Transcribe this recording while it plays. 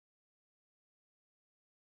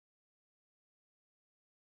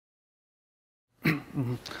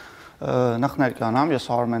Նախ ներկայանամ, ես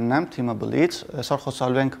Armenն եմ Teamable-ից, այսօր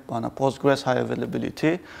խոսալու ենք Postgres high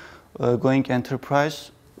availability, going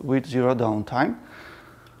enterprise with zero downtime.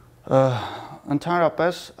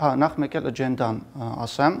 Ընդհանրապես, նախ մեկ էլ agenda-ն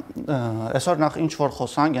ասեմ, այսօր նախ ինչ որ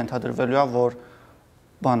խոսանք, ենթադրվելու է, որ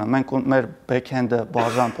մենք մեր backend-ը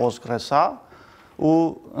բազան Postgres-ա ու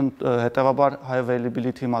հետևաբար high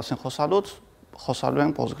availability մասին խոսալուց խոսալու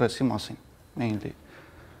ենք Postgres-ի մասին, mainly.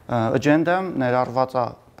 Agenda-ն ներառված է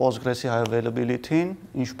Postgres-ի high availability-ին,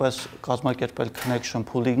 ինչպես կազմակերպել connection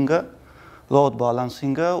pooling-ը, load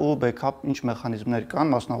balancing-ը ու backup ինչ մեխանիզմներ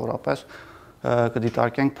կան, մասնավորապես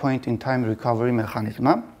կդիտարկենք point in time recovery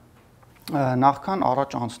մեխանիզմը։ Նախքան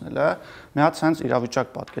առաջ անցնելը, մի հատ sense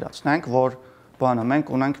իրավիճակ պատկերացնենք, որ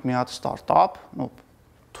մենք ունենք մի հատ startup,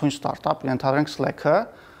 թույն startup, ենթադրենք Slack-ը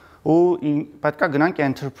ու պետք է գնանք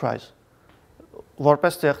enterprise։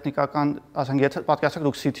 Որպես տեխնիկական, ասենք, եթե պատկերացրեք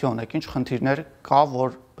դուք CTO-ն եք, ինչ խնդիրներ կա,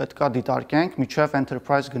 որ պետք է դիտարկենք միջև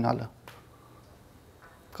enterprise գնալը։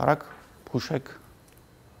 Կարաք փուշեք։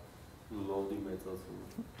 Load-ի մեծացումը։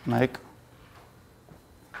 Մեկ։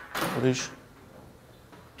 Ուրիշ։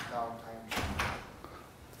 Downtime։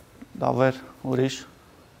 Դավեր, ուրիշ։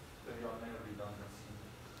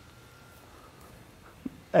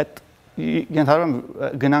 Այդ ենթադրում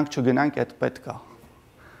գնանք չգնանք, այդ պետք է։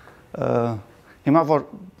 Հիմա որ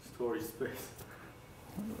storage space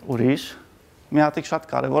ուրիշ մի հատ շատ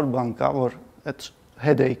կարևոր բան կա, որ այդ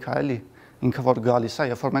headache-ը էլի ինքը որ գալիս է,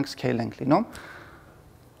 երբ որ մենք scale ենք լինում։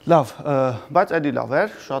 Լավ, բայց էլի լավ էր,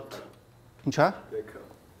 շատ ինչա՞։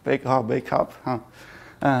 Backup, հա։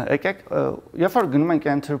 Եկեք, երբ որ գնում ենք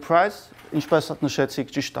enterprise, ինչպես նշեցիք,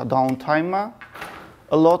 ճիշտ է, downtime-ը,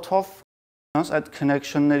 a lot of այդ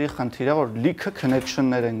connection-ների խնդիրը, որ լիքը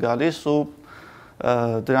connection-ներ են գալիս ու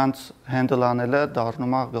դրանց handle անելը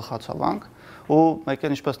դառնում է գլխացավանք ու մեկ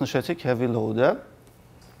էլ ինչպես նշեցիք heavy load-ը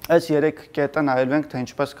այս երեք կետը նայելու ենք թե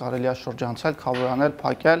ինչպես կարելի է շրջանցել, cover-անել,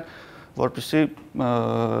 փակել, որպեսզի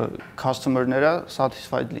customer-ները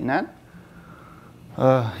satisfied լինեն։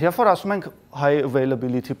 Երբ որ ասում ենք high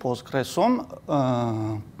availability Postgres-ում,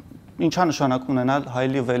 ինչա նշանակում ունենալ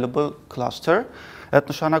highly available cluster,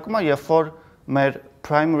 այդ նշանակում է երբ որ մեր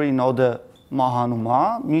primary node-ը մահանում է,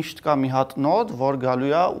 միշտ կա մի հատ նոդ, որ գալու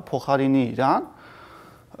է ու փոխարինի իրան,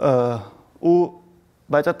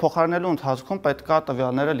 բայց այդ փոխարինելու ընթացքում պետք է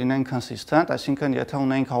տվյալները լինեն consistent, այսինքն եթե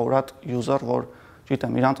ունենք 100 հատ user, որ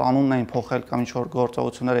գիտեմ, իրանց անունն էին փոխել կամ ինչ-որ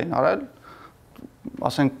գործողություններ էին արել,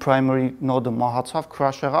 ասենք primary node-ը մահացավ,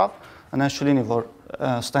 crash եղավ, այնպես չլինի, որ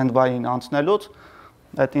standby-ին անցնելուց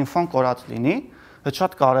այդ ինֆոն կորած լինի, դա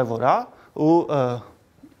շատ կարևոր է ու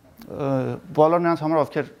բոլոր նրանց համար,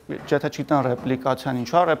 ովքեր եթե չգիտեն ռեպլիկացիան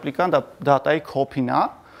ինչա, ռեպլիկան դա դատայի copy-ն է,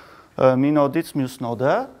 մի նոդից մյուս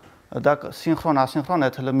նոդը, դա սինխրոն, ասինխրոն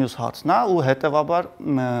էթելը մյուս հացն է ու հետևաբար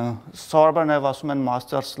սովորաբար նաև ասում են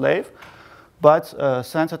master slave, բայց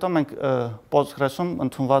սենց հետո մենք Postgres-ում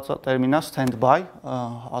ընդունված տերմինը standby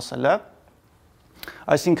ասել է,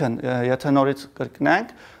 այսինքն եթե նորից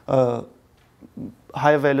կրկնենք,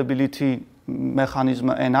 high availability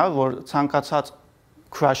մեխանիզմը այն է, որ ցանկացած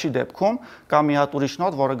crash-ի դեպքում կա մի հատ ուրիշ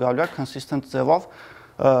նոդ, որը գալու է consistent ձևով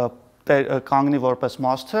կանգնի որպես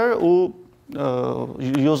master ու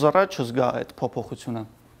user-ը չզգա այդ փոփոխությունը։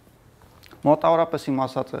 Մոտավորապես իմ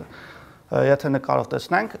ասածը, եթե նկարով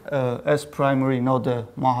տեսնենք, այս primary node-ը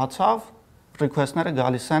մահացավ, request-ները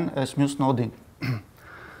գալիս են այս մյուս node-ին։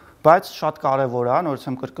 Բայց շատ կարևոր է, նորից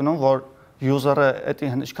եմ կրկնում, որ user-ը այդ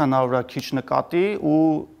ինչքան հնարավոր է քիչ նկատի ու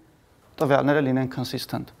տվյալները լինեն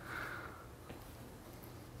consistent։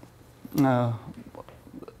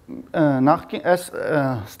 Նախքին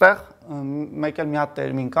այստեղ մեկ էլ մի հատ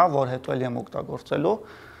տերմին կա, որ հետո էլ եմ օգտագործելու,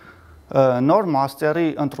 նոր master-ի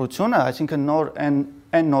ընտրությունը, այսինքն նոր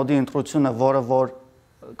այն նոդի ընտրությունը, որը որ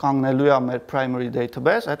կանգնելու է մեր primary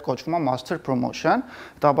database, այդ կոչվում է master promotion,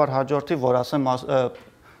 հետաբար հաջորդի, որ ասեմ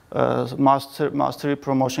master-ի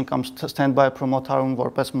promotion կամ standby promote-արում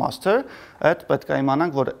որպես master, այդ պետք է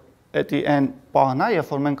իմանանք, որ Էդի այն պահն է,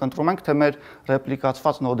 երբ որ մենք ընտրում ենք, թե մեր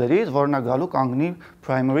ռեպլիկացված նոդերից, որն է գալու կանգնի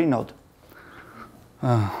primary node։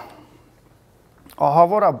 Ահա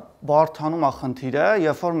որ է բարդանում է խնդիրը,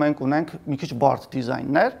 երբ որ մենք ունենք մի քիչ բարդ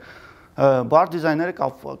դիզայններ, բարդ դիզայնները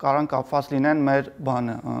կարան կապված լինեն մեր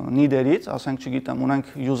need-երից, ասենք, չգիտեմ,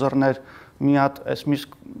 ունենք user-ներ մի հատ այս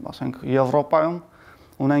միսկ, ասենք, Եվրոպայում,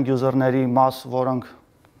 ունենք user-ների մաս, որոնք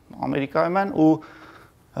Ամերիկայում են ու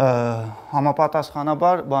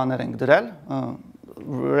համապատասխանաբար բաներ ենք դրել,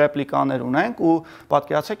 ռեպլիկաներ ունենք ու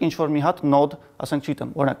պատկերացրեք ինչ որ մի հատ նոդ, ասենք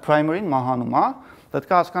չգիտեմ, օրինակ primary-ն մահանում է,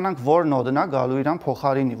 պետք է հասկանանք, որ նոդն է գալու իրան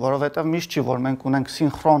փոխարինի, որովհետև միշտ չի, որ մենք ունենք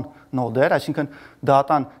սինխրոն նոդեր, այսինքն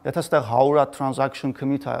դատան, եթե ստեղ 100-ը transaction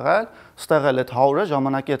commit ա եղել, ստեղ էլ այդ 100-ը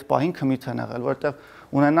ժամանակի այդ պահին commit են եղել, որովհետև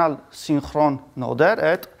ունենալ սինխրոն նոդեր,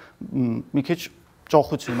 այդ մի քիչ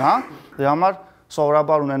ճոխություն է, դրա համար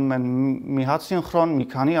սովորաբար ունենում են մի հատ սինխրոն, մի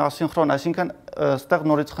քանի ասինխրոն, այսինքն ստեղ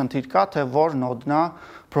նորից խնդիր կա, թե որ նոդն է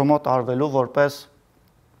promote արվելու որպես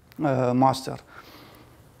master։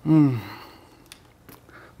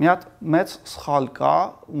 Մի հատ մեծ սխալ կա,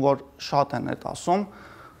 որ շատ են այդ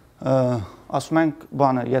ասում ենք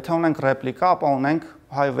բանը, եթե ունենք ռեպլիկա, ապա ունենք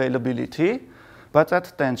high availability, բայց այդ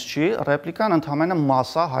տենց չի, ռեպլիկան ընդհանրապես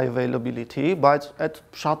մասա high availability, բայց այդ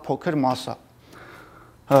շատ փոքր մասա։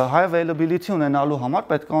 High availability ունենալու համար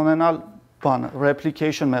պետք է ունենալ բանը,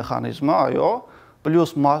 replication մեխանիզմը, այո,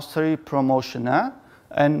 plus mastery promotion-ը,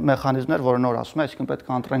 այն մեխանիզմներ, որ նոր ասում եմ, այսինքն պետք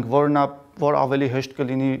է ընտրենք, որ ավելի հեշտ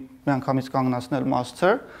կլինի միանգամից կանգնացնել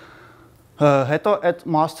master, հետո այդ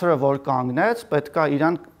master-ը որ կանգնեց, պետք է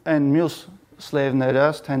իրան այն մյուս slave-ները,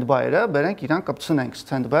 standby-երը, բերենք իրան կպցնենք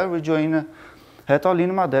standby rejoin-ը, հետո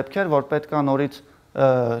լինում է դեպքեր, որ պետք է նորից,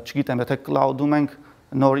 չգիտեմ, եթե cloud-ում ենք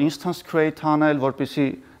նոր instance create անել, որպեսզի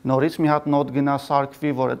նորից մի հատ node գնա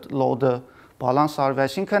սարքվի, որ այդ load-ը balance արվի,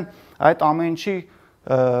 այսինքն այդ ամեն ինչի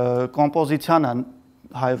կոմպոզիցիան է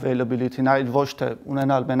high availability-ն, այլ ոչ թե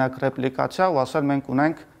ունենալ մենակ ռեպլիկացիա ու ասել մենք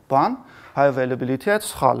ունենք բան, high availability-ը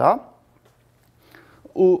սխալ է,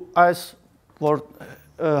 ու այս որ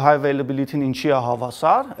high availability-ն ինչի է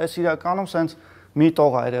հավասար, այս իրականում սենց մի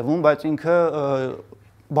տող է երևում, բայց ինքը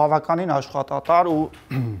բավականին աշխատատար ու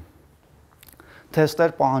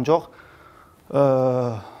թեստեր պահանջող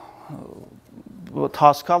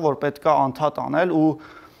task-ա, որ պետք է անդադ անել ու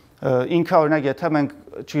ինքը օրինակ եթե մենք,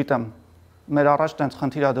 չգիտեմ, մեր առաջ տենց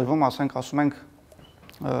խնդիր է դրվում, ասենք ասում ենք,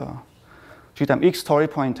 չգիտեմ, x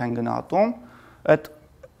story point են գնահատում, այդ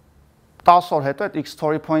 10 օր հետո այդ x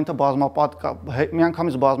story point-ը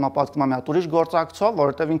միանգամից բազմապատկվում է մի հատ ուրիշ գործակցով,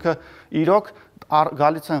 որովհետև ինքը իրոք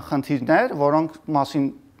գալիս են խնդիրներ, որոնք մասին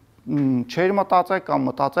չէր մտածել կամ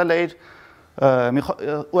մտածել էիր,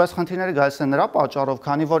 ու այս խնդիրները գալիս են նրա պատճառով,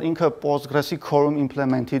 քանի որ ինքը Postgres-ի core-ում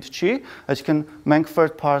implemented չի, այսինքն մենք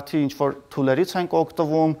third party ինչ-որ tool-երից ենք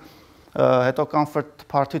օգտվում, հետո կան third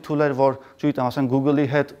party tool-եր, որ չգիտեմ, ասենք Google-ի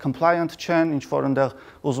հետ compliant չեն, ինչ-որ այնտեղ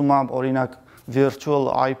ուզում եմ օրինակ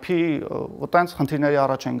virtual IP, ու տենց խնդիրների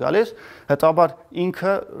առաջ են գալիս, հետաբար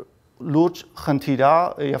ինքը լուրջ խնդիր է,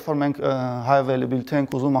 երբ որ մենք high availability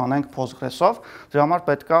ենք ուզում անենք Postgres-ով, դրա համար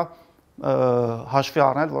պետք է հաշվի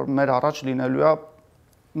առնել, որ մեր առաջ լինելու է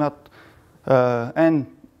այն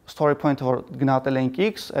story point-ը, որ գնահատել ենք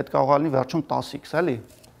x, այդ կարող լինի վերջում 10x, էլի։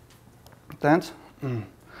 Տենց։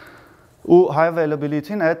 Ու high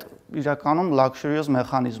availability-ն այդ իրականում luxurious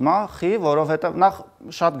մեխանիզմ է, խի, որովհետև նախ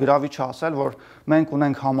շատ գրավիչ է ասել, որ մենք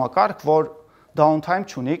ունենք համակարգ, որ downtime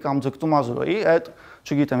չունի կամ ձգտում է 0-ի, այդ,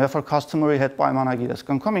 չգիտեմ, երբ որ customer-ի հետ պայմանագիր ես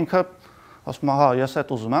կնքում, ինքը ասում է, հա, ես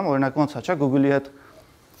այդ ուզում եմ, օրինակ ոնց է, չէ, Google-ի հետ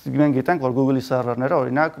մենք գիտենք, որ Google-ի սերվերները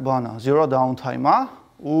օրինակ բան է, zero downtime է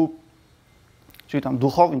ու չգիտեմ,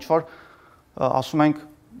 դուխով ինչ որ ասում ենք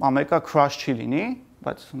ամեկա crash չի լինի,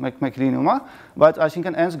 բայց մեկ լինում է, բայց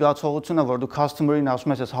այսինքն այն զգացողությունը, որ դու customer-ին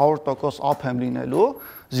ասում ես 100% up եմ լինելու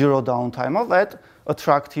zero downtime-ով, այդ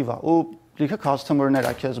attractive է ու լիքը customer-ներ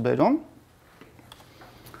է քեզ բերում։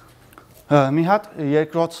 Մի հատ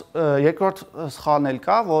երկրորդ սխալն էլ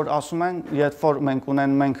կա, որ ասում են, երբ որ մենք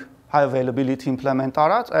ունենում ենք high availability implement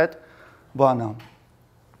արած, այդ բանը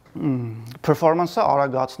performance-ը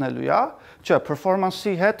արագացնելու է, չէ,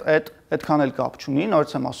 performance-ի հետ այդքան էլ կապ չունի,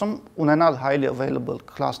 նորից եմ ասում, ունենալ highly available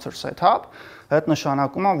cluster setup, այդ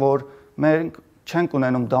նշանակում է, որ մենք չենք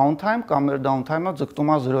ունենում downtime կամ մեր downtime-ը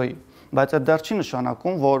ձգտում է 0-ի, բայց այդ դեռ չի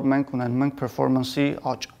նշանակում, որ մենք ունենում ենք performance-ի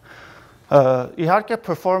աճ։ Իհարկե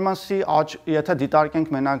performance-ի աճ, եթե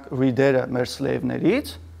դիտարկենք մենակ reader-ը մեր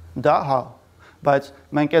slave-ներից, դա հա, բայց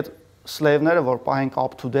մենք այդ slave-ները, որ պահենք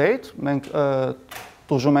up to date, մենք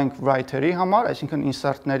տուժում ենք writer-ի համար, այսինքն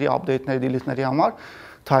insert-ների, update-ների, delete-ների համար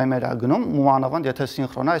timer է գնում, ու մանավանդ եթե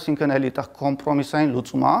սինխրոն է, այսինքն էլի այդտեղ կոմպրոմիսային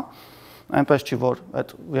լուծում է, այնպես չի, որ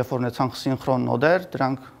այդ երբ որ ունեցանք սինխրոն նոդեր,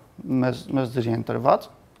 դրանք մեզ ձրի են տրված։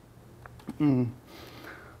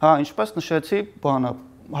 Հա, ինչպես նշեցի, բանը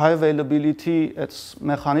high availability այդ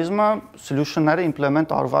մեխանիզմը solution-ները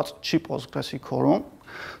implement արված չի Postgres-ի core-ում,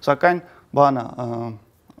 սակայն բանը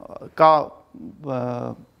կա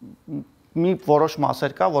մի որոշ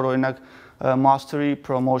մասեր կա, որ օրինակ mastery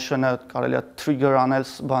promotion-ը կարելի է trigger անել,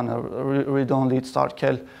 բանը read-only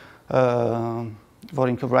ստարկել,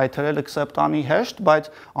 որ ինքը writer-ը accept անի հեշտ, բայց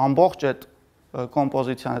ամբողջ այդ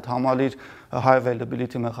կոմպոզիցիան, այդ համալիր high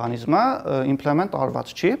availability մեխանիզմը implement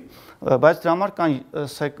արված չի, բայց դրա համար կան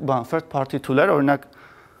third party tool-եր, օրինակ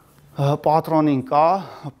Patron-ին կա,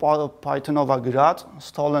 Python-ով է գրած,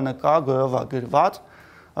 Stolen-ը կա, Go-ով է գրված,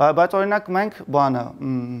 բայց օրինակ մենք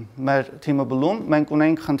մեր Teamable-ում մենք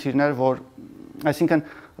ունենք խնդիրներ, որ այսինքն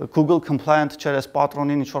Google compliant չէր, այս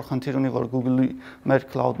Patron-ին ինչ-որ խնդիր ունի, որ Google-ի մեր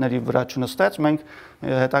cloud-ների վրա չնստեց, մենք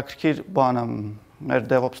հետաքրքիր մեր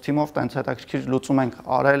DevOps team-ով տենց հետաքրքիր լուծում ենք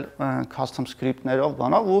արել custom script-ներով,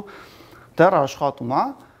 բանով ու դեռ աշխատում է,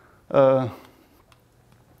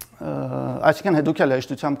 այսինքն դուք էլ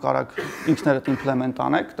հեշտությամբ կարաք ինքներդ implement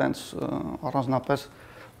անեք, տենց առանձնապես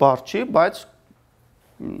բար չի, բայց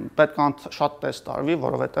պետք է շատ տեստ արվի,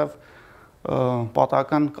 որովհետև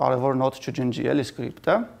պատահական կարևոր նոթ չջնջի էլի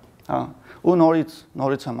script-ը, ու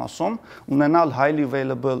նորից եմ ասում, ունենալ highly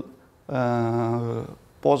available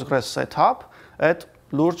Postgres setup, այդ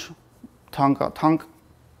լուրջ թանկ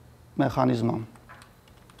մեխանիզմ է։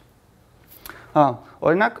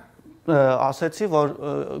 Օրինակ ասեցի, որ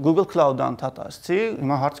Google Cloud-ը ընդհատացի,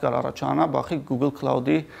 հիմա հարց կար առաջանա, բախի Google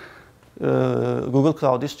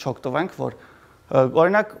Cloud-ից չօգտվենք, որ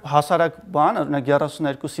օրինակ հասարակ բան, օրինակ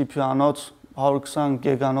 32 CPU-անոց 120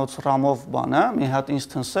 GB-անոց RAM-ով բանը, մի հատ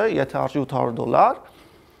instance-ը, եթե արժի $800,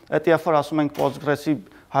 այդ երբ որ ասում ենք Postgres-ի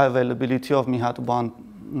high availability-ով մի հատ բան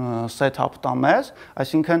set-up տա մեզ,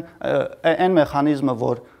 այսինքն այն մեխանիզմը,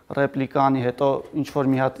 որ ռեպլիկանի հետո ինչ-որ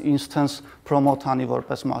մի հատ instance promote անի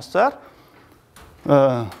որպես master,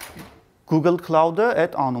 Google Cloud-ը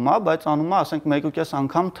այդ անում է, բայց անում է, ասենք 1.5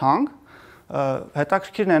 անգամ թանկ,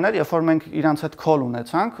 հետաքրքիրն էր, երբ որ մենք իրանց հետ call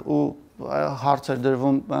ունեցանք ու հարց էր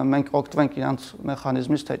դրվում, մենք օգտվենք իրանց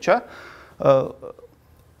մեխանիզմից, թե չէ,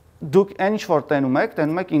 դուք այն ինչ-որ տենում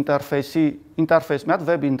եք ինտերֆեյս, մի հատ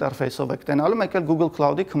web ինտերֆեյսով եք տենալու, մեկ էլ Google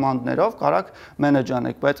Cloud-ի command-ներով կարաք manage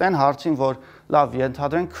անեք, բայց այն հարցին, որ լավ,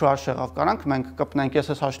 ենթադրենք crash եղավ, կարանք մենք կպնենք,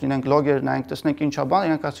 ես ես հաշ լինենք, logger նայենք, տեսնենք ինչա բան,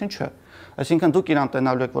 իրանք ասին չէ։ Այսինքն դուք իրան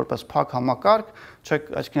տենալու եք որպես փակ համակարգ,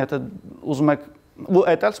 չեք, այսինքն եթե ուզում եք ու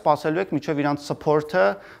այդ էլ սպասելու եք մինչև իրանց support-ը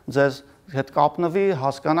ձեզ հետ կապնվի,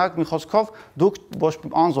 հասկանաք, մի խոսքով դուք ոչ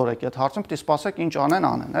անզոր եք այդ հարցում, պետք է սպասեք ինչ անեն,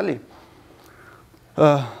 էլի։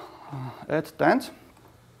 Այդ տենց։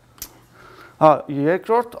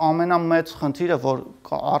 Երկրորդ ամենամեծ խնդիրը, որ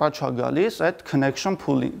առաջ է գալիս, այդ connection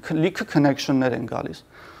pooling, լիքը connection-ներ են գալիս։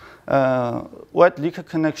 Ու այդ լիքը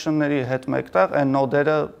connection-ների հետ մեկտեղ այն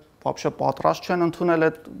նոդերը вообще պատրաստ չեն ընդունել,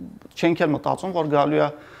 չենք էլ մտածում, որ գալու է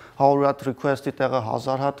 100 հատ request-ի տեղը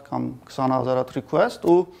 1000 հատ կամ 20000 հատ request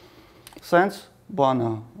ու սենց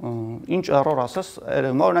բանը, ինչ error ասես,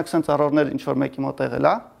 օրինակ սենց error-ներ ինչ-որ մեկի մոտ եղել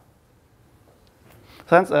է,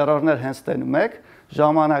 սենց error-ներ հենց տենում եք,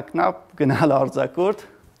 ժամանակն է գնալ արձակուրդ,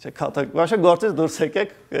 վաշը գործից դուրս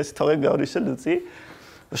եկեք, ես թողեք գարիշը լուծի,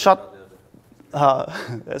 շատ,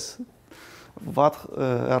 ես վատ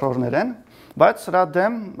error-ներ են, բայց սրա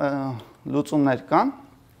դեմ լուծումներ կան,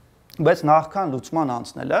 բայց նախքան լուծման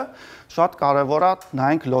անցնելը շատ կարևոր է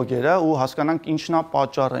նայենք լոգերը ու հասկանանք ինչն է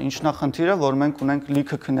պատճառը, ինչն է խնդիրը, որ մենք ունենք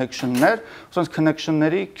լիքը connection-ներ, ուսանց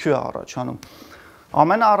connection-ների queue է առաջանում։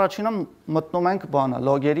 Ամենաառաջինը մտնում ենք բանը,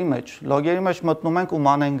 լոգերի մեջ մտնում ենք ու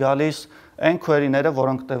ման են գալիս այն query-ները,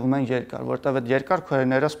 որոնք տևում են երկար, որտեղ այդ երկար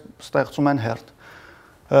query-ները ստեղծում են հերթ։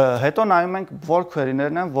 Հետո նայում ենք որ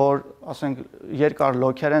query-ներն են, որ ասենք երկար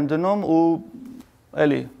լոքեր են դնում ու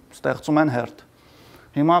էլի ստեղծում են հերթ։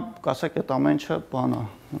 Հիմա կասեք այդ ամեն ինչը բանը,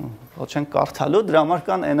 ոչ չենք կարդալու, դրա համար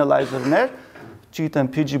կան analyzer-ներ, չգիտեմ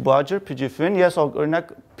PG Badger, PG Fin, ես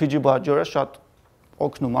օրինակ PG Badger-ը շատ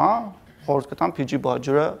օգնում է, խորհուրդ կտամ PG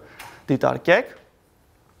Badger-ը դիտարկեք,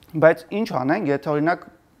 բայց ինչ անենք, եթե օրինակ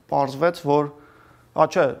պարզվեց, որ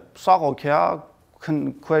չէ, սա օքեյ է,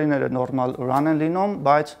 query-ները normal run են լինում,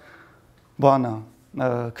 բայց բանը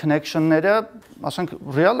connection-ները, ասենք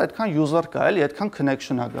real այդքան user կա, էլի այդքան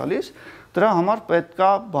connection-ա գալիս, դրա համար պետք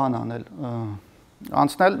է բան անել,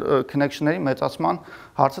 անցնել connection-ների մեծացման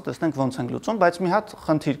հարցը տեսնենք ոնց ենք լուծում, բայց մի հատ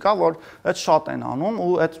խնդիր կա, որ այդ շատ են անում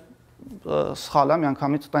ու այդ սխալ է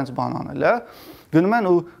միանգամից տենց բան անելը, գնում են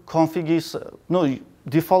ու config-ի,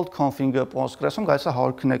 default config-ը Postgres-ում գալիս է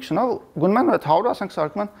 100 connection-ով, գնում են այդ 100-ը, ասենք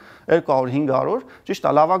սարքում են 200-500, ճիշտ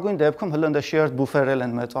է, լավագույն դեպքում հլը shared buffer-ել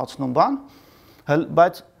են մեծացնում բան,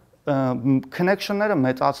 բայց connection-ները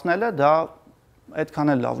մեծացնելը դա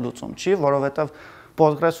այդքան էլ լավ լուծում չի, որովհետև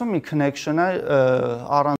Postgres-ում մի connection-ը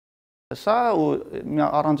առանձին է ու մի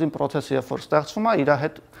առանձին process-ը երբ որ ստեղծվում է, իր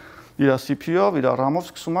հետ իր CPU-ով, իր RAM-ով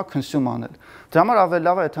սկսում է consume անել։ Դրա համար ավելի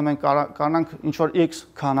լավ է, եթե մենք կարողանանք ինչ-որ X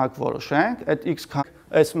քանակ որոշենք, այդ X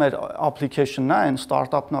այս մեր application-ն է, այն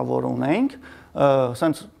startup-ն է, որ ունենք,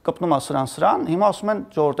 սենց կպնում է սրան, հիմա ասում են,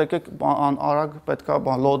 ժողովուրդ եկեք արագ պետք է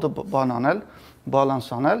load-ը բան անել, balance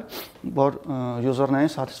անել, որ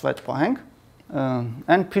user-ներին satisfied պահենք,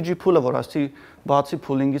 այն PG pool-ը, որ ասի բացի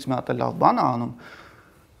pooling-ից մի հատ լավ բան է անում,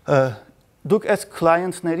 դուք այս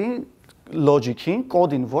client-ների logic-ին,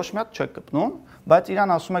 կոդին ոչ մի հատ չեք կպնում, բայց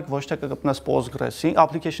իրան ասում եք ոչ թե կկպնես Postgres-ին,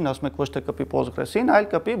 application-ին ասում եք ոչ թե կպի Postgres-ին, այլ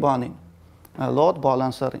կպի բանին, load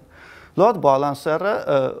balancer-ին։ Load balancer-ը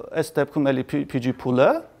այս դեպքում էլի PG pool-ը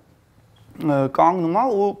կանգնում է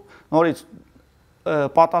ու նորից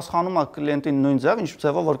պատասխանում է կլիենտին նույն ձև, ինչ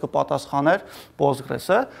ձևով որ կպատասխաներ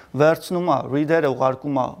Postgres-ը, վերցնում է reader-ը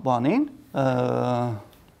ուղարկում է բանին,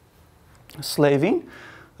 slave-ին,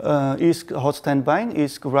 իսկ hot standby-ին,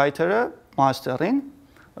 իսկ writer-ը master-ին,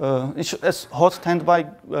 այս hot standby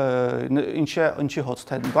ինչի hot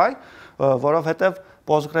standby, որովհետև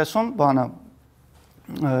Postgres-ում բանը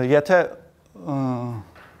եթե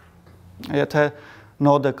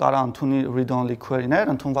node-ը կարա ընդունի read-only query-ներ,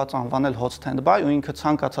 ընդունված անվանել hot standby ու ինքը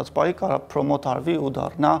ցանկացած բայի կարա promote արվի ու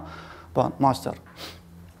դառնա master։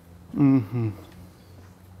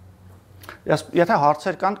 Եթե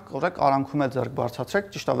հարցեր կան, կորեք արանքում էլ ձեռք բարձրացրեք,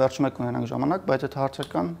 ճիշտ է վերջում եք ունենանք ժամանակ, բայց եթե հարցեր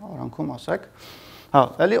կան, արանքում ասեք։ Հա,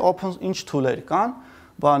 էլի open ինչ tool-եր կան,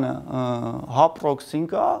 բանը hub proxy-ն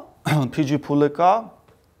կա, PG pool-ը կա,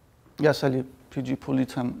 ես էլի PG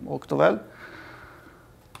pool-ից եմ օգտվել։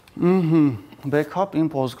 Backup in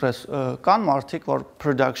Postgres, կան մարդիկ, որ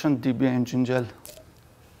production DB engine-ել։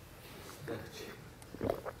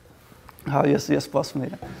 Հա, ես սպասում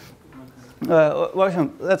եմ։ Ոչմ,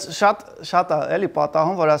 շատ է էլի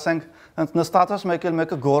պատահում, որ ասենք նստածս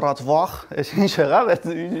մեկը գոռաց վախ, այս ինչ եղավ,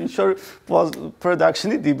 ինչ որ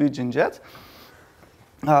production-ի DB ջնջեց։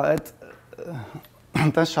 Հա,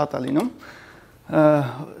 այդտենց շատ է լինում։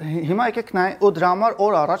 Հիմա եկեք նայ, ու դրա համար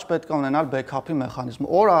օր առաջ պետք է ունենալ backup-ի մեխանիզմ։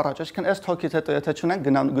 Օր առաջ, այսինքն այս թոքից հետո եթե չունենք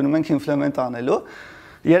գնում ենք implement անելու,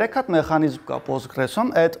 երեք հատ մեխանիզմ կա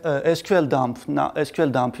Postgres-ում, այդ SQL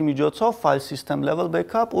dump-ի միջոցով file system level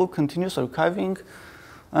backup ու continuous archiving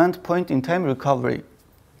and point in time recovery։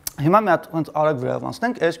 Հիմա մի հատ ոնց արագ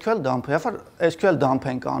վերաբանցնենք SQL dump-ը, երբ որ SQL dump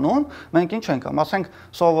ենք անում, մենք ինչ ենք անում, ասենք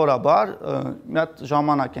սովորաբար մի հատ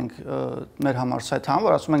ժամանակ ենք մեր համար set անում,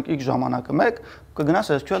 որ ասում ենք x ժամանակը 1 կգնաս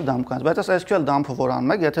SQL dump կանց, բայց այս SQL dump-ը որ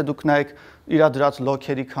անում եք, եթե դուք նայեք իր դրած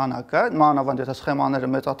լոքերի քանակը, մանավանդ եթե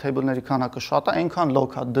սխեմաները մեծաթեյբլների քանակը շատ է, այնքան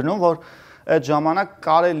լոք է դնում, որ այդ ժամանակ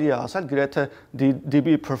կարելի է ասել, գրեթե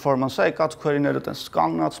DB performance-ը եկած query-ները տենց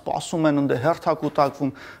կանգնած սպասում են ու հերթակ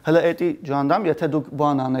ուտակվում, հələ էդի ջանդամ, եթե դուք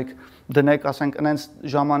բան անեք, դնեք, ասենք, այնց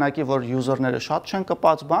ժամանակի, որ user-ները շատ չեն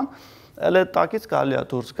կպած բան, էլ այդ տակից կարելի է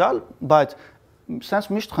դուրս գալ, բայց սենց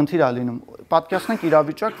միշտ խնդիր է լինում։ Պատկերացնենք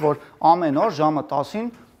իրավիճակ, որ ամեն օր ժամը 10-ին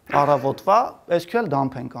առավոտվա SQL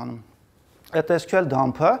dump ենք անում։ Այդ SQL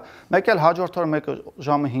dump-ը, մեկ էլ հաջորդ օր մեկը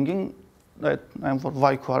ժամը 5-ին այն որ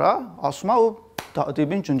վայքորա, ասում է ու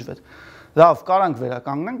DB-ն ջնջվեց։ Լավ, կարանք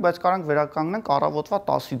վերականգնենք, բայց կարանք վերականգնենք առավոտվա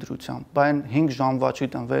 10-ի դրությամբ, բայց 5 ժամվա,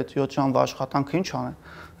 չգիտեմ, 6-7 ժամվա աշխատանքը ինչ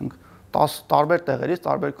անեն։ 10 տարբեր տեղերից,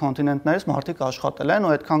 տարբեր կոնտինենտներից մարդիկ աշխատել են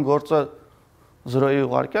ու այդքան գործը 0-ի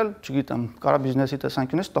ուղարկել, չգիտեմ, կարա բիզնեսի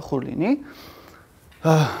տեսանկյունից տխուր լինի։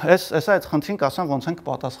 Էսա այդ խնդրին կասեմ ոնց ենք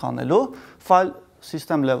պատասխանելու, file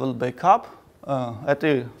system level backup,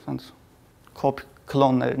 էդի սենց copy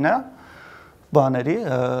clone-ներն է, բաների,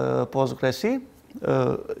 Postgres-ի,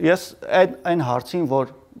 ես այն հարցին,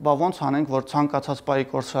 որ բա ոնց անենք, որ ցանկացած բայի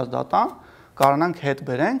կորցրած դատան, կարողանանք հետ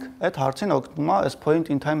բերենք, այդ հարցին օգտվում է այս point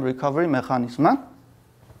in time recovery մեխանիզմը։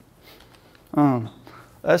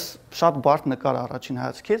 Այս շատ բարդ նկար առաջին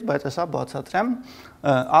հայացքից, բայց հեսա բացատրեմ։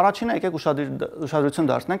 Առաջինը եկեք ուշադրություն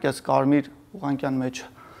դարձնենք այս կարմիր ուղղանկյան մեջը։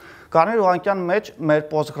 Կարմիր ուղղանկյան մեջ մեր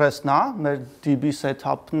Postgres-ն է, մեր DB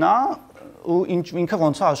setup-ն է ու ինքը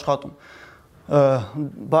ոնց է աշխատում։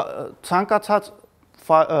 Ցանկացած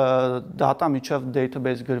data միջև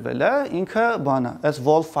database գրվել է, ինքը բանը, այս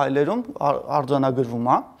vol ֆայլերում արձանագրվում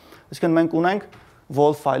է։ Այսինքն մենք ունենք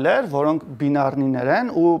vol ֆայլեր, որոնք բինարներ են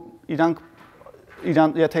ու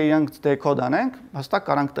եթե իրանք decode անենք, հստակ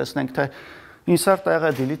կարանք տեսնենք, թե insert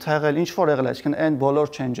եղել, delete եղել, ինչ որ եղել է, այսինքն այն բոլոր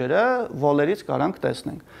change-երը vol-երից կարանք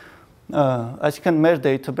տեսնենք։ Այսինքն մեր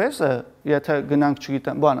database-ը, եթե գնանք,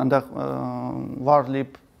 չգիտեմ, բան, այնտեղ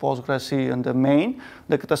var-lib Postgres-ի the main,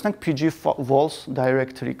 դե կտեսնենք pg vols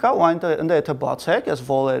directory կա, ու այնտեղ եթե բացեք այս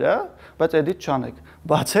vol-երը, բայց edit չանեք,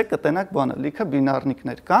 բացեք կտենակ բանը, լիքը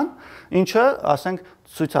բինարնիկներ կան, ինչը, ասենք,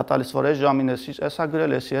 ցույց է տալիս, որ այս ժամին էսա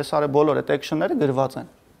գրել, էսի արել, բոլոր այդ action-ները գրված են։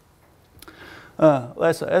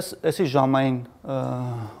 Էսի ժամային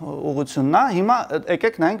ուղղությունն է, հիմա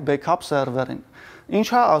եկեք նայենք backup server-ին։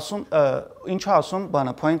 Ինչա ասում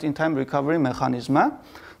բանը point in time recovery մեխանիզմը։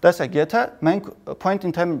 Տեսեք, եթե մենք point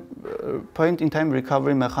in time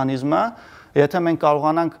recovery մեխանիզմը, եթե մենք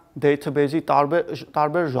կարողանանք database-ի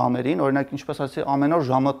տարբեր ժամերին, օրինակ ինչպես ասեցի, ամեն օր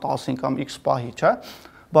ժամը 10-ին կամ x պահի, չէ,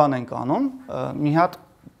 բան ենք անում, մի հատ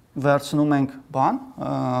վերցնում ենք բան,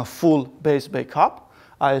 full base backup,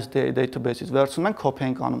 այս database-ից վերցնում ենք, copy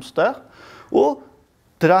ենք անում ստեղ, ու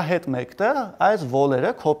դրա հետ մեկտեղ այս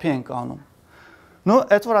vol-երը copy ենք անում։ Նու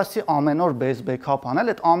այդ որ ասի ամեն օր base backup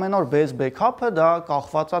անել, այդ ամեն օր base backup-ը դա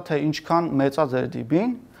կախված է թե ինչքան մեծ է ձեր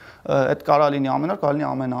DB-ին, այդ կարա լինի ամեն օր, կարա լինի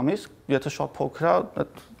ամեն ամիս, եթե շատ փոքր է,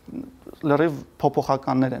 այդ լրիվ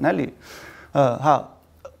փոփոխականներ են, էլի։ Հա,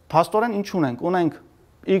 փաստորեն ինչ ունենք, ունենք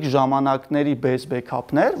X ժամանակների base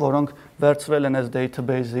backup-ներ, որոնք վերցվել են այս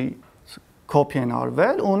database-ի copy են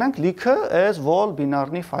արվել, ու ունենք լիքը այս vol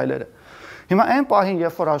binary ֆայլերը։ Հիմա այն պահին,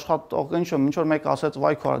 երբ որ աշխատող ինչ որ մեկ ասեց,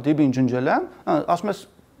 վայ քո DB-ին ջնջել եմ, ասում ես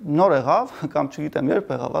նոր եղավ, կամ չգիտեմ,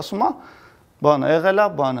 երբ եղավ, ասում է, բանը եղել է,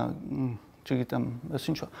 բանը, չգիտեմ, ես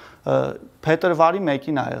ինչ է, փետրվարի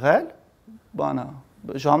 1-ին է եղել, բանը,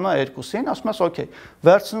 ժամը 2-ին, ասում ես, օքեյ,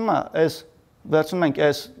 վերցնում ենք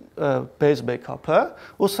այս base backup-ը,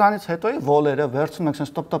 ու սրանից հետո vol-երը վերցնում ենք,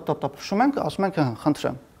 sense տոп շում ենք, ասում ենք,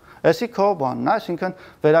 խնդրեմ։ Էսի քո բանն է, այսինքն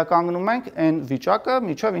վերականգնում ենք այն վիճակը,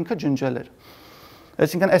 միջև ինքը ջնջել էր։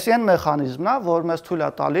 Այսինքն էսի այն մեխանիզմն է, որ մեզ թույլ է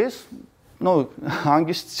տալիս, նո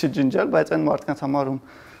հանգիստ չջնջել, բայց այն մարդկանց համարում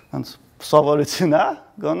ոնց սովորություն է,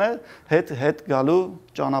 գոնե հետ գալու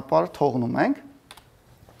ճանապարհ թողնում ենք։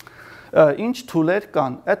 Ինչ թուլեր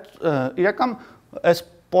կան։ Այդ իրական այս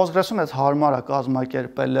Postgres-ում այս հարմար է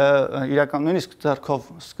կազմակերպելը, իրական նույնիսկ ձեռքով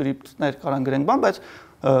սկրիպտներ կարան գրենք բան, բայց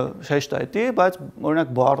շեշտ է դի, բայց օրինակ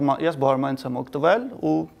ես բարմանից եմ օգտվել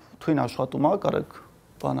ու թույն աշխատում է, կարեք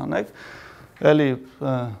բան անեք, էլի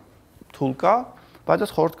թուլ կա, բայց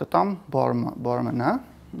ես խորտ կտամ բարմենը,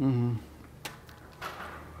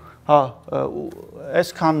 հա,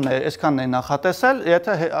 այսքանն է նախատեսել,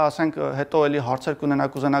 եթե ասենք հետո էլի հարցեր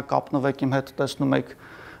կունենակ ուզենակ կապնվեք իմ հետ, տեսնում եք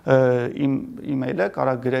իմ email-ը,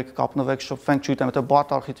 կարա գրեք, կապնվեք, շփվենք, չգիտեմ, եթե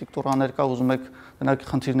բարդ արխիտեկտուրաներ կա, ուզում եք դրանք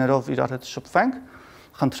խնդիրներով իրար հետ շփվենք,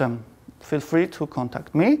 խնդրեմ, feel free to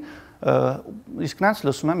contact me, իսկ նենց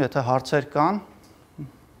լսում եմ, եթե հարցեր կան,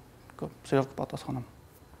 սիրով կպատասխանեմ։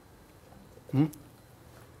 Մի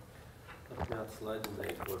հատ սլայդ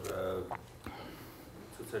ունենք, որ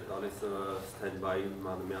ցույց էր տալիս stand-by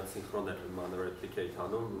մանը մի հատ սինխրոն էր մանը replicate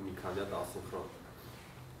անում, մի քանի հատ ասինխրոն։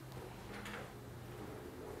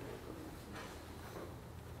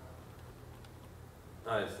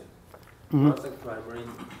 Այսի։ Ասենք primary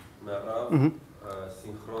մեռավ,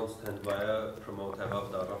 սինխրոն stand-by-ը promote եղավ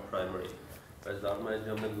դառավ primary։ Բայց դառնում է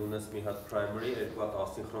ժամանակ դունես մի հատ primary, երկու հատ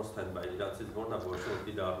ասինխրոն stand-by, իրանցից որն է ոչ որ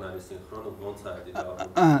դի դառնալի սինխրոն ու ոնց է դի դառնում։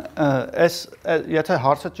 Այս եթե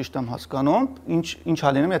հարցը ճիշտ եմ հասկանում, ինչ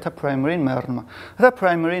է լինում, եթե primary-ն մեռնում է։ Եթե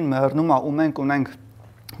primary-ն մեռնում է ու մենք ունենք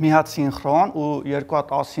մի հատ սինխրոն ու երկու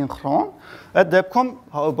հատ ասինխրոն, այդ դեպքում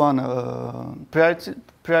բանը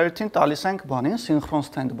priority-ն տալիս ենք բանին, սինխրոն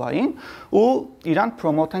stand-by-ին ու իրան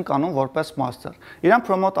promote ենք անում որպես master։ Իրան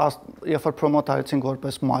երբ որ promote արեցինք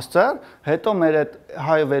որպես master, հետո մեր այդ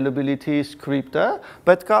high availability script-ը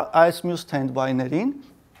պետք է այս մյուս stand-by-ներին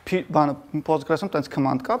բանը Postgres-ում տենց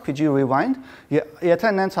command կա, pg rewind, եթե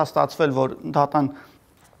նենց է ստացվել, որ data-ն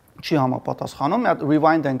չի համապատասխանում, մի հատ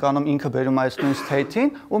rewind ենք անում, ինքը բերում է այս նույն state-ին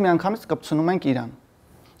ու միանգամից կպցնում ենք իրան։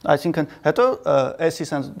 Այսինքն հետո էսի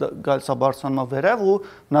sense գալիս է բարձրանում վերև ու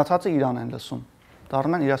մնացածը իրան են լսում։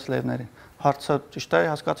 Դառնում են իր slave-ներին։ Հարցը ճիշտ է,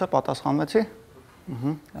 հասկացա, պատասխանվեցի։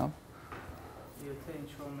 Եթե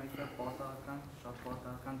ինչ-որ մեկը շատ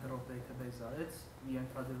պատահական drop database արեց,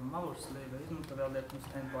 ենթադրվում է, որ slave-ից ու տվյալ դեպքում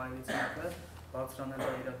stand-by-ից մեկը բարձրանել է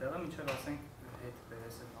իր տեղը, մինչև ասենք հետ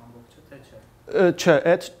բերես այդ ամբողջը, թե չէ։ Չէ,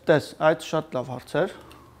 այդ շատ լավ հարց էր,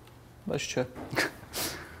 բայց չէ։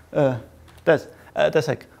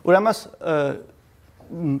 Տեսեք, ուրեմն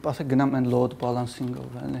ասեք գնամ այն load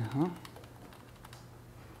balancing-ով, էլի,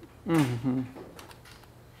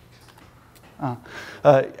 հա։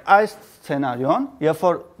 Այս սցենարիոն, երբ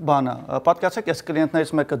որ բանը, պատկերացրեք, այս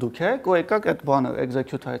կլիենտներից մեկը դուք եք, ու եկաք այդ բանը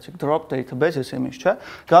execute արեցիք, drop database, ես եմ ինչ, չէ,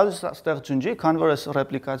 գալիս ստեղ ջնջի, քանի որ այս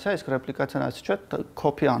ռեպլիկացիա, իսկ ռեպլիկացիան այսի չէ,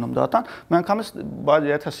 copy անում data-ն, միանգամից,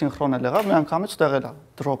 եթե սինխրոն էլ եղավ, միանգամից ստեղ էլ է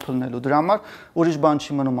drop լնելու, դրա համար ուրիշ բան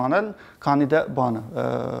չի մնում անել, քանի դե բանը,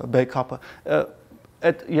 backup-ը։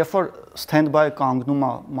 Այդ երբ որ stand-by կանգնում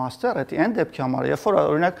է master, այդ այն դեպքի համար, երբ որ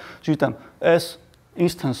օրինակ, չգիտեմ, այս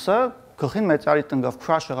instance-ը գլխին մեծարի տնկավ,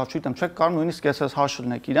 crash եղավ, չգիտեմ, չեք կարող նույնիսկ SS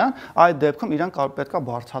հաշվնեք իրան, այդ դեպքում իրան պետք է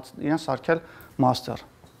բարձրացնել, իրան սարքել master։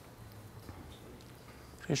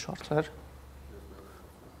 Ինչ հարցեր։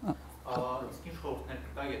 Իսկ ինչ խորհուրդ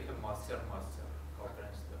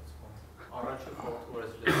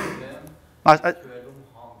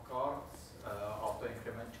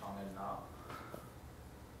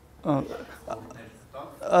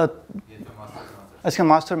Այսինքն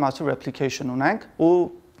master replication ունենք ու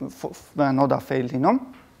node-ը fail լինում։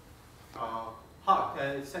 Հա,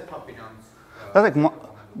 setup-ին անց։ Դասեք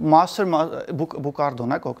master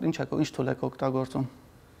bookardon եք, ինչ tool եք օգտագործում։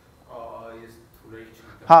 Ես tool-ը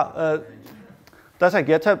չգիտեմ։ Հա, դասեք,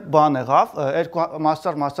 եթե բան եղավ, երկու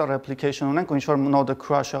master replication ունենք, ու ինչ որ node-ը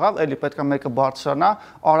crash եղավ, էլի պետք է մեկը բարձրանա,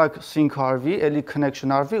 արագ sync արվի, էլի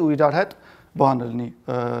connection արվի ու իրար հետ բանը լինի,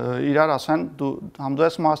 իրար ասեն համ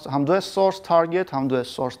դու ես source target, համ դու ես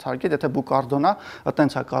source target, եթե bookardon-ը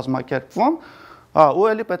այտենց է կազմակերպվում, ու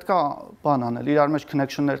էլի պետք է բան անել, իրար մեջ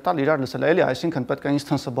connection-ներ տալ, իրար լսել, էլի այսինքն պետք է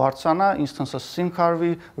instance-ը բարձրանա, instance-ը sync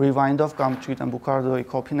արվի, rewind-ով կամ չգիտեմ bookardon-ի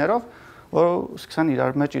copy-ներով, որ սկսեն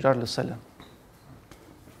իրար մեջ իրար լսելը։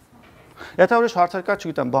 Եթե ուրիշ հարցեր կա,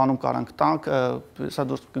 չգիտեմ, բանում կարանք տանք, սա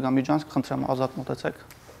դուրս կգամ միջանց, խնդրեմ ազատ մոտեցեք։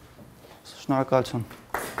 Շնորհակալություն։